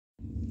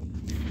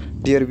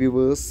Dear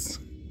viewers,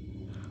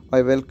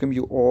 I welcome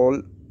you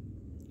all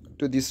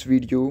to this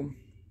video.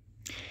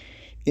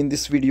 In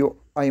this video,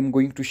 I am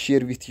going to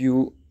share with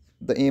you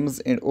the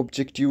aims and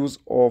objectives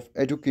of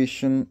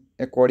education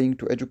according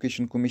to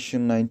Education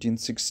Commission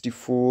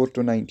 1964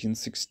 to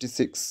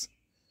 1966.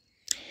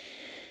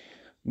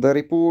 The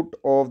report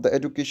of the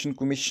Education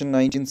Commission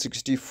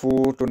 1964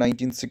 to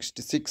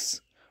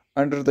 1966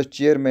 under the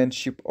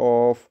chairmanship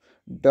of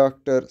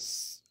Dr.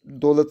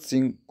 Daulat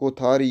Singh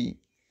Kothari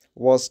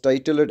was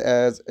titled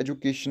as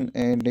Education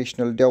and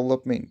National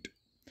Development.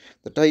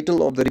 The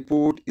title of the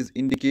report is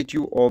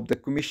indicative of the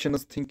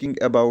Commission's thinking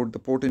about the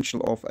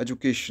potential of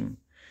education.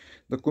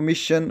 The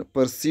Commission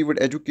perceived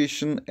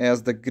education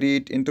as the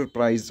great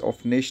enterprise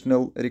of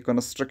national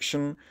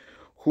reconstruction,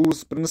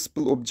 whose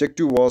principal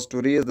objective was to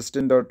raise the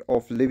standard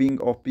of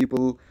living of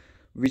people,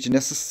 which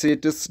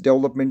necessitates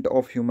development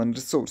of human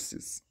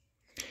resources.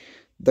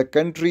 The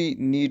country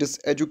needs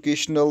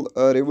educational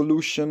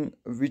revolution,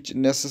 which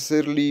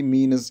necessarily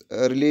means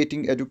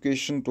relating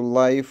education to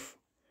life,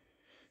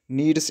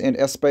 needs, and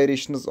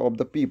aspirations of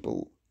the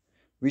people,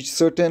 which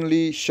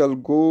certainly shall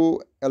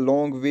go a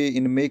long way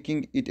in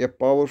making it a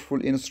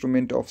powerful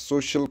instrument of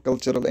social,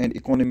 cultural, and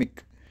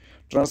economic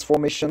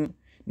transformation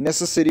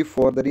necessary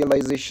for the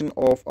realization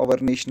of our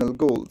national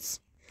goals.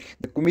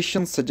 The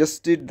Commission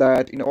suggested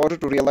that in order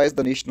to realize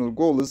the national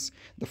goals,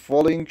 the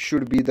following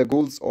should be the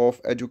goals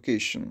of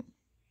education.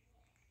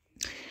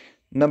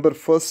 Number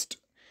first,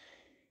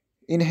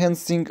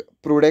 enhancing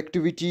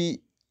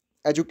productivity.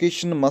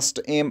 Education must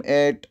aim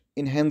at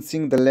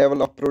enhancing the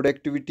level of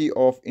productivity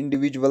of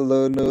individual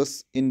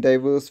learners in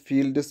diverse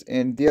fields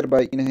and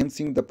thereby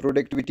enhancing the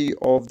productivity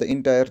of the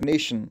entire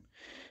nation.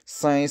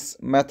 Science,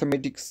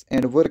 mathematics,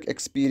 and work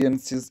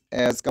experiences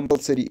as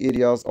compulsory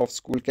areas of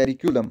school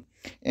curriculum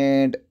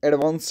and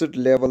advanced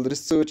level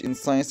research in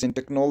science and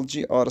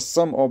technology are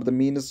some of the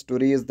means to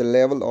raise the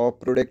level of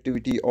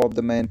productivity of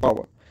the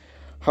manpower.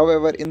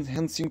 However,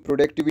 enhancing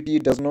productivity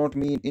does not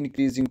mean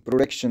increasing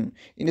production.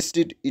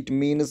 Instead, it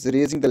means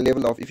raising the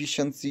level of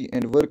efficiency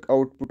and work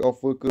output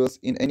of workers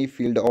in any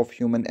field of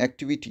human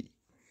activity.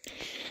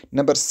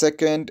 Number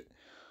second,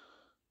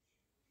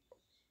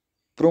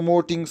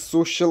 promoting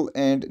social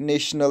and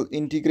national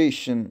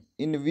integration.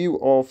 In view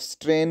of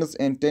strains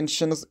and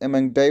tensions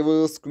among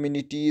diverse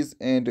communities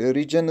and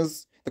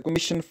regions, the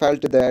Commission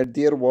felt that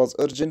there was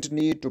urgent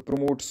need to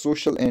promote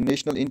social and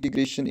national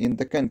integration in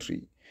the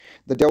country.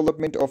 The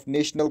development of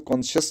national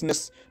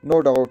consciousness,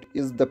 no doubt,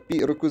 is the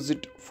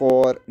prerequisite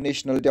for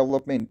national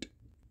development.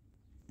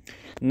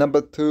 Number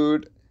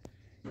third,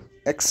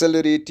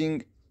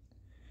 accelerating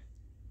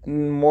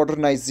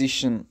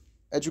modernization.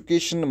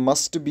 Education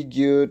must be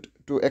geared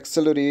to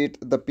accelerate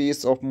the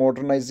pace of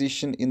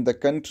modernization in the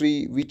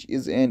country, which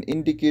is an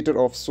indicator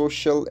of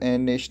social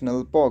and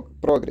national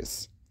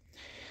progress.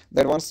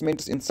 The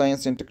advancements in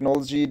science and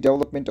technology,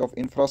 development of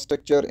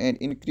infrastructure, and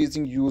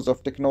increasing use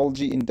of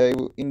technology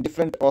in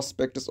different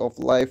aspects of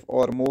life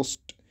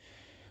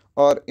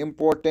are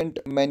important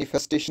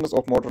manifestations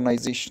of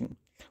modernization.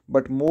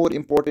 But more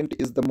important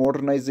is the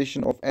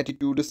modernization of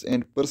attitudes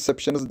and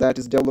perceptions, that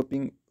is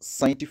developing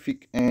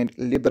scientific and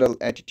liberal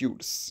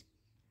attitudes.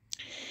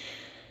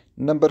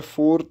 Number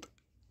fourth,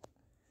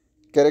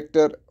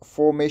 character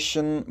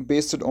formation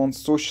based on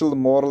social,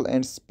 moral,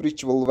 and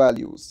spiritual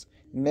values.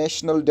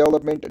 National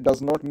development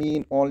does not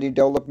mean only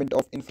development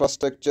of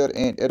infrastructure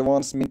and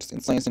advancements in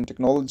science and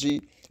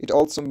technology. It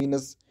also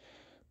means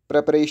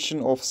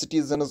preparation of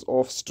citizens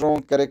of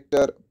strong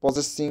character,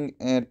 possessing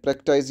and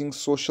practicing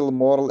social,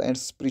 moral, and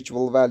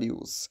spiritual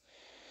values.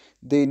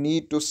 They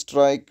need to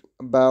strike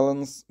a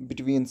balance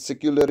between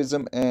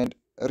secularism and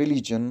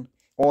religion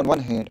on one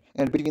hand,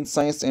 and between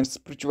science and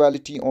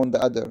spirituality on the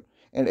other,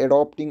 and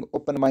adopting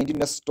open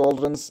mindedness,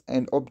 tolerance,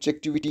 and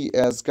objectivity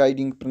as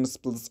guiding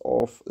principles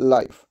of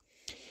life.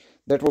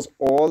 That was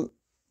all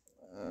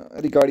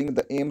regarding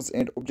the aims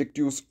and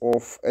objectives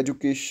of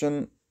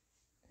education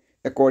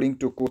according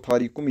to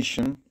Kothari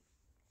Commission.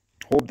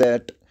 Hope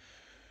that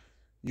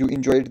you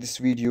enjoyed this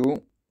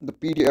video. The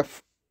PDF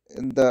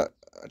and the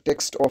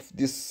text of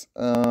this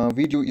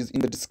video is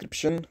in the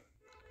description.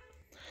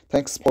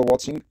 Thanks for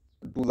watching.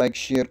 Do like,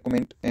 share,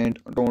 comment, and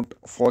don't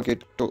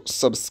forget to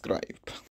subscribe.